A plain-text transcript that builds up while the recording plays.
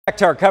Back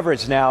to our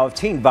coverage now of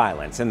teen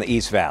violence in the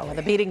East Valley.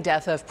 The beating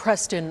death of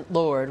Preston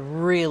Lord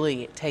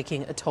really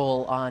taking a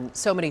toll on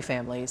so many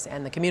families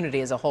and the community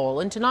as a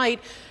whole. And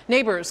tonight,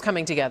 neighbors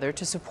coming together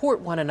to support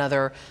one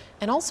another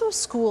and also a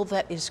school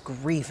that is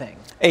grieving.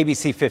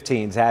 ABC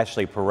 15's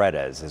Ashley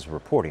Paredes is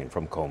reporting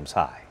from Combs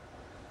High.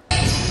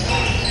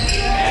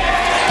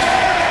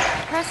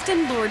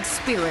 Preston Lord's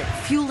spirit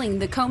fueling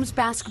the Combs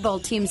basketball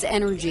team's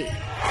energy.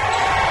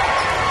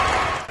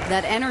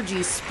 That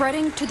energy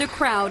spreading to the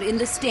crowd in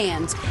the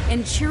stands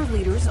and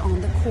cheerleaders on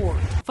the court,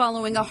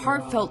 following a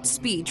heartfelt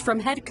speech from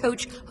head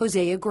coach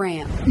Hosea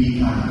Graham.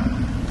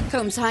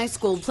 Combs High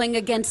School playing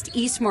against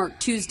Eastmark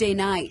Tuesday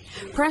night.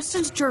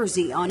 Preston's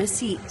jersey on a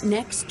seat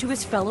next to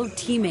his fellow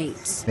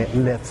teammates. It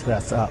lifts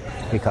us up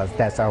because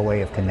that's our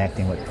way of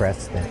connecting with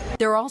Preston.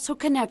 They're also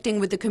connecting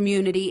with the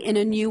community in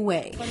a new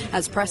way,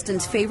 as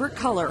Preston's favorite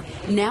color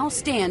now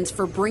stands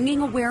for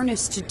bringing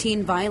awareness to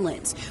teen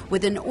violence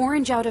with an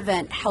Orange Out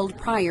event held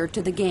prior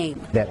to the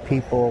game. That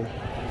people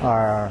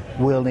are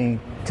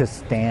willing to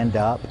stand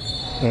up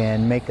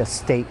and make a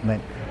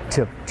statement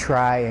to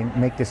try and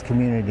make this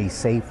community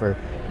safer,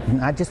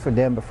 not just for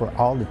them, but for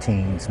all the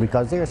teens,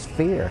 because there's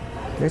fear.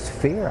 There's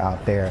fear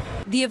out there.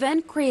 The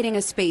event creating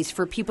a space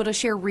for people to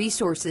share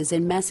resources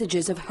and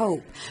messages of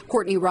hope.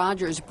 Courtney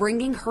Rogers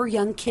bringing her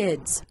young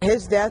kids.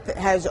 His death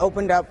has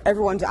opened up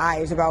everyone's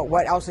eyes about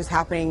what else is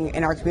happening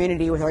in our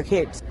community with our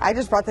kids. I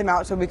just brought them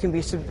out so we can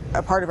be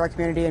a part of our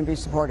community and be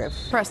supportive.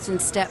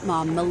 Preston's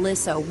stepmom,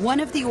 Melissa,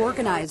 one of the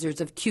organizers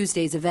of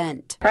Tuesday's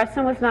event.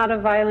 Preston was not a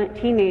violent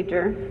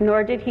teenager,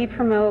 nor did he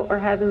promote or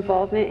have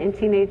involvement in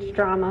teenage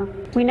drama.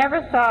 We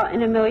never thought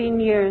in a million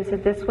years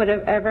that this would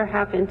have ever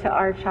happened to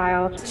our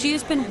child. She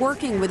has been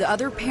working with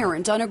other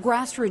parents on a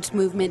grassroots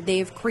movement they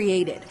have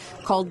created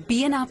called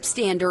Be an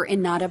Upstander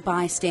and Not a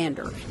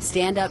Bystander.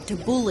 Stand up to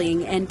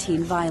bullying and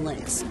teen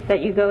violence.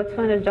 That you go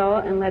to an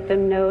adult and let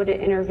them know to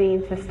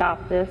intervene to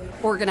stop this.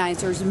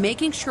 Organizers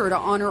making sure to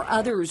honor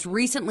others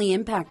recently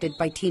impacted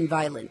by teen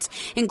violence,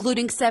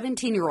 including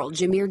 17-year-old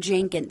Jameer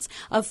Jenkins,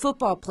 a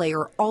football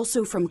player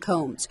also from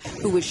Combs,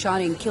 who was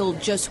shot and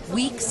killed just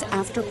weeks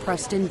after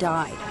Preston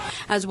died,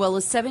 as well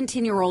as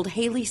 17-year-old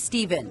Haley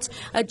Stevens,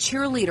 a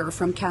cheerleader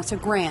from Casa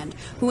Grande,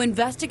 who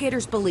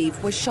investigators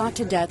believe was shot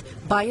to death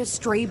by a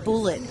stray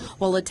bullet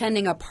while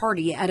attending a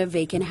party at a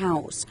vacant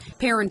house.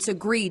 Parents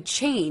agree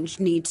change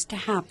needs to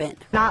happen.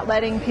 Not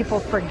letting people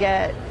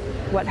forget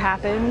what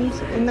happened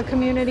in the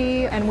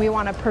community, and we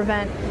want to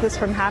prevent this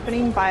from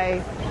happening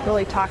by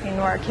really talking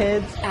to our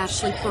kids.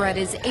 Ashley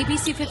Paredes,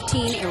 ABC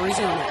 15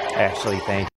 Arizona. Ashley, thank you.